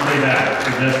have to stay back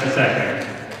for just a second.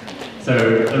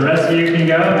 So the rest of you can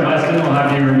go, and Weston will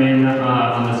have you remain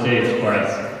on the stage for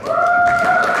us.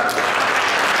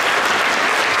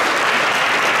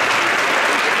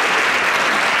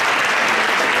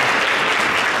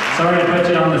 Sorry to put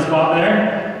you on the spot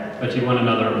there, but you won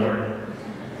another award.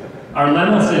 Our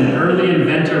Lemelson Early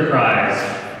Inventor Prize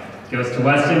goes to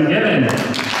Weston Gibbon.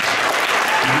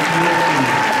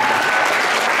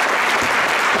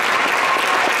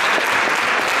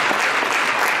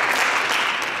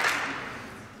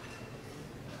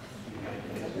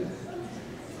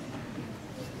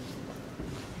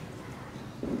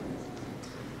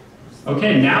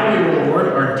 Okay, now we will award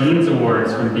our Dean's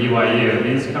Awards from BYU.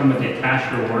 These come with a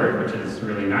cash reward, which is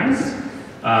really nice.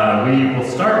 We will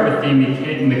start with the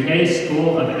McKay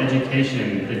School of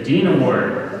Education. The Dean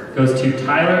Award goes to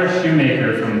Tyler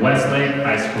Shoemaker from Westlake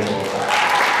High School.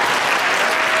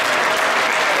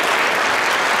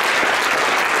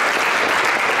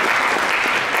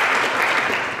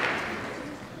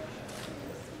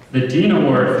 The Dean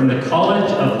Award from the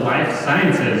College of Life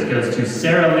Sciences goes to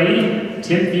Sarah Lee,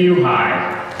 Timpview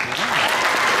High.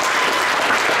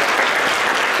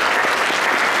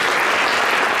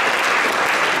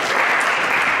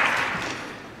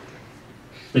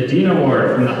 The Dean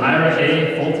Award from the Ira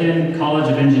A. Fulton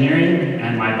College of Engineering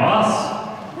and my boss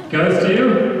goes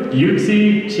to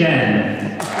Yuxi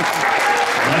Chen.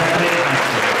 Westlake High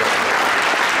School.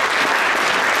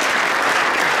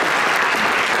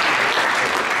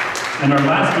 And our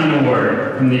last Dean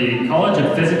Award from the College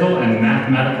of Physical and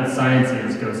Mathematical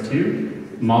Sciences goes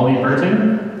to Molly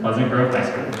Burton, Pleasant Grove High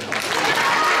School.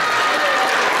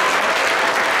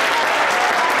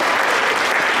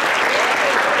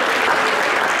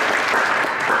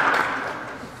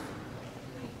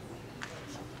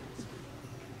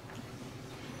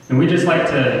 And we'd just like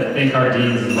to thank our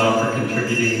deans as well for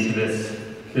contributing to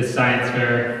this science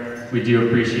fair. We do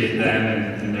appreciate them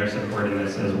and their support in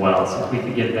this as well. So if we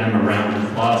could give them a round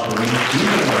of applause for winning the Dean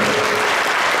Award.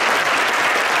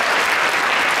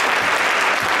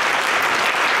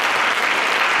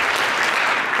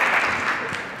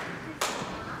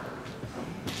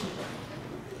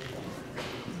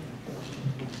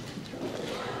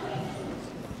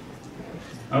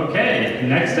 Okay,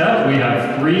 next up we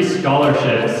have 3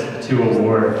 scholarships to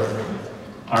award.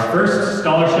 Our first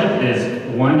scholarship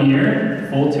is 1 year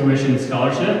full tuition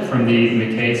scholarship from the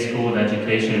McKay School of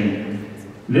Education.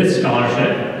 This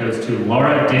scholarship goes to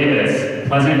Laura Davis,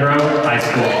 Pleasant Grove High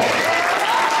School.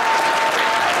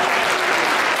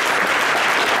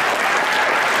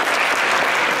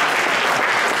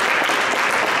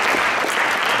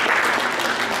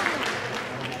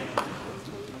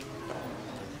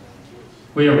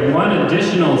 We have 1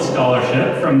 additional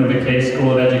scholarship from the McKay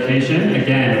School of Education.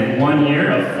 Again, 1 year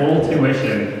of full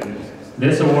tuition.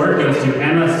 This award goes to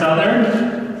Emma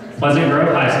Southern, Pleasant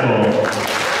Grove High School.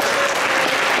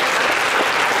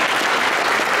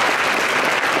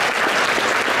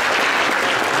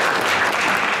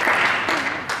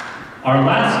 Our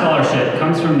last scholarship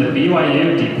comes from the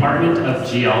BYU Department of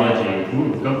Geology.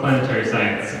 Ooh, go planetary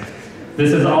science.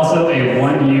 This is also a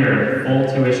 1 year full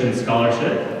tuition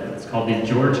scholarship. It's called the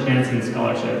George Hansen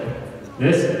Scholarship.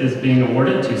 This is being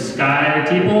awarded to Sky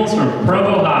Teeples from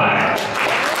Provo High.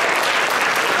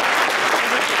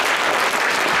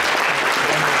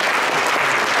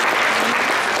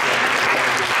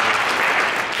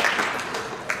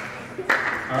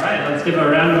 All right, let's give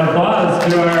a round of applause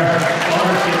to our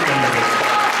scholarship winners.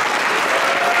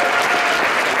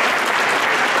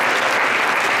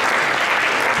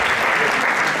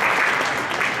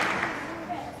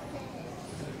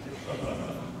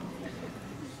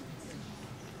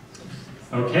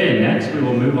 Okay, next we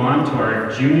will move on to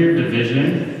our Junior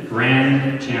Division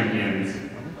Grand Champions.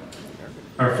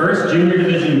 Our first Junior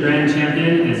Division Grand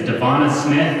Champion is Devonna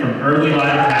Smith from Early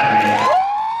Light Academy.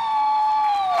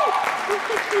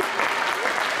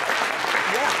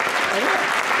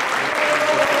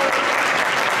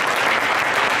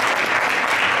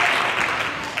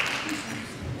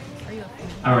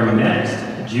 Our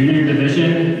next Junior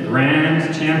Division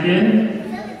Grand Champion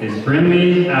is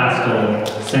Brinley Askell,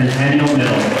 Centennial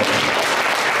Middle.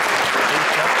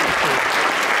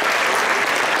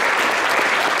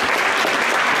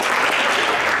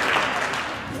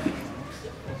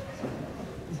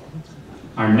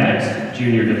 Our next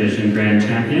Junior Division Grand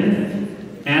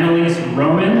Champion, Annalise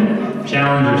Roman,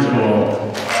 Challenger School.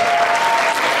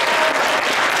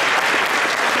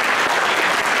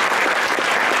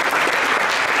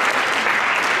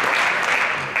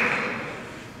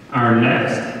 Our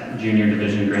next Junior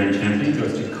Division Grand Champion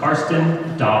goes to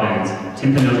Karsten Dobbins,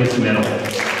 Timpanogos Middle.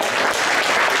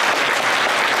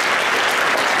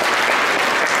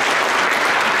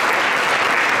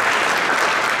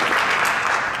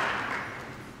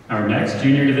 Our next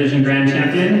Junior Division Grand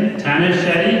Champion, Tanish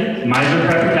Shetty, Miser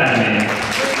Prep Academy.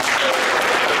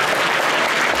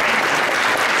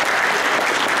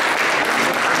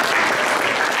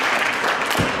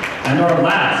 And our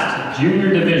last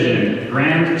Junior Division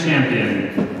Grand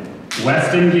Champion,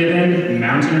 Weston Given,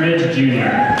 Mountain Ridge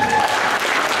Junior.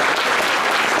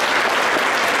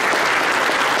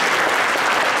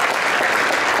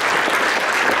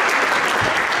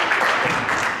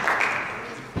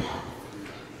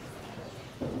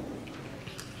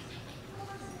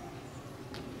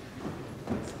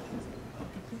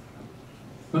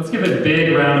 Let's give a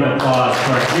big round of applause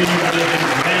to our Junior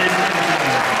Division Grand Champion.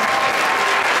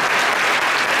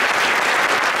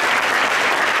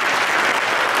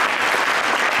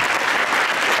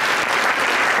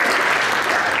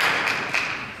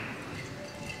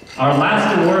 Our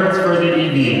last awards for the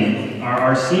evening are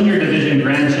our Senior Division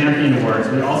Grand Champion Awards.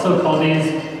 We also call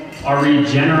these our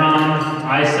Regeneron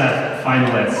ISEF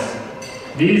finalists.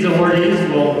 These awardees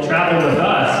will travel with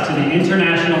us to the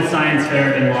International Science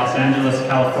Fair in Los Angeles,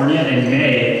 California in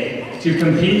May to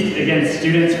compete against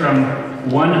students from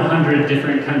 100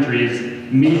 different countries,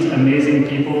 meet amazing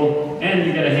people, and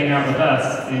you get to hang out with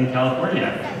us in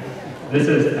California. This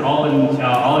is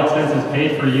all expenses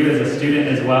paid for you as a student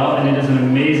as well, and it is an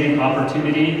amazing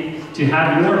opportunity to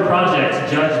have your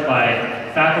projects judged by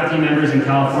faculty members in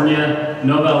California,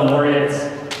 Nobel laureates,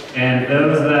 and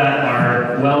those that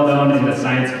are well known in the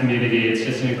science community. It's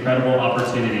just an incredible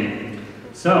opportunity.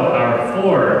 So our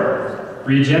 4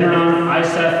 Regeneron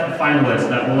ISEF finalists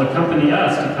that will accompany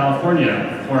us to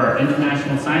California for our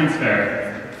International Science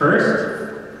Fair.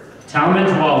 First,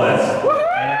 Talmadge Wallace.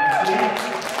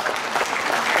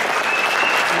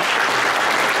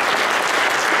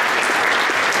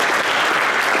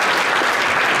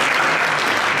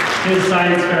 His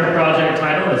science fair project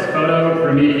title is Photo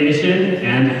Remediation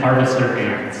and Harvester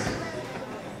Ants.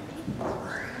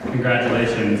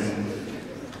 Congratulations.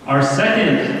 Our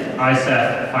second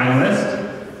ISEF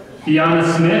finalist, Fiona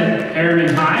Smith,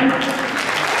 Harriman High.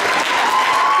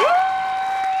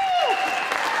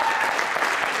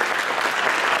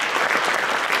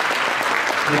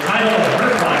 The title of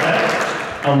her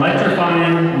project,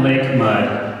 Electrifying Lake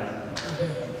Mud.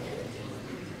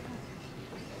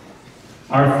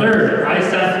 Our third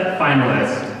ISEF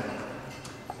finalist,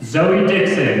 Zoe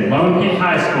Dixon, Lone Peak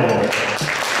High School.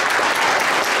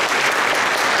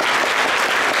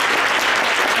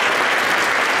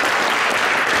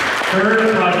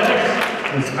 Her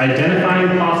project was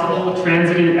identifying possible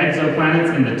transiting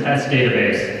exoplanets in the TESS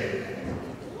database.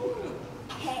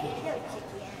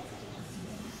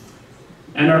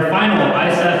 And our final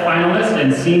ISEF finalist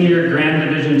and Senior Grand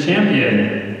Division champion,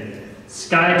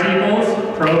 Sky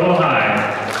Teebles, Provo High.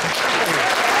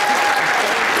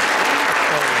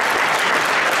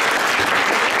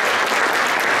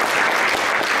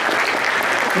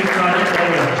 This project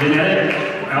was genetic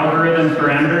algorithm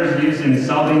parameters used in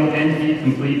solving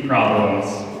NP-complete problems.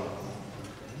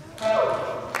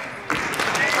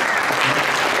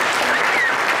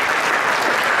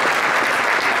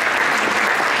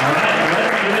 All right, let's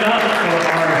give it up for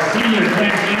our Senior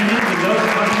Grand Champions and those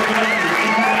participating in the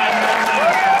International Science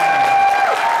Fair.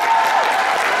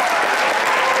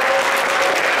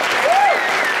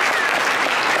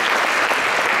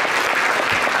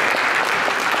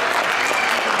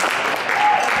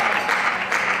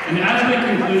 And as we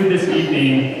conclude this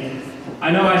evening, I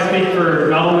know I speak for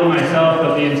not only myself,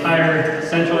 but the entire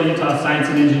Central Utah Science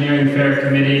and Engineering Fair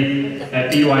Committee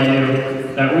at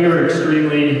BYU, that we were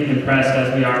extremely impressed,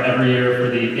 as we are every year, for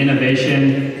the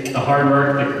innovation, the hard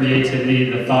work, the creativity,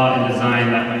 the thought and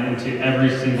design that went into every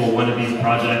single one of these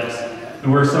projects.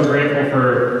 And we're so grateful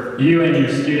for you and your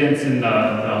students and the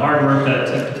hard work that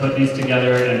it took to put these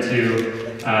together and to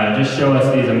just show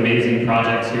us these amazing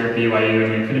projects here at BYU,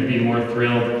 and we couldn't be more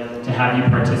thrilled to have you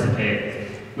participate.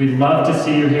 We'd love to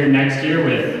see you here next year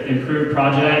with improved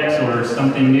projects or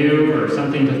something new or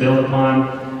something to build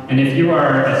upon. And if you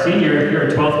are a senior, if you're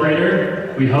a 12th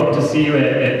grader, we hope to see you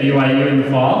at BYU in the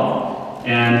fall.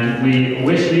 And we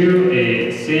wish you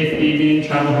a safe evening,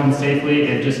 travel home safely,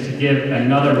 and just to give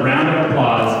another round of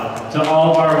applause to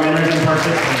all of our winners and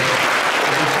participants.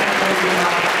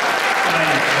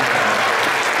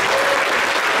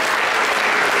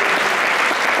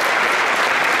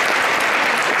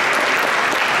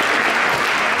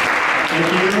 Thank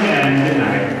you, and good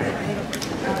night.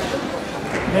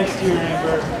 Next year,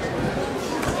 Amber.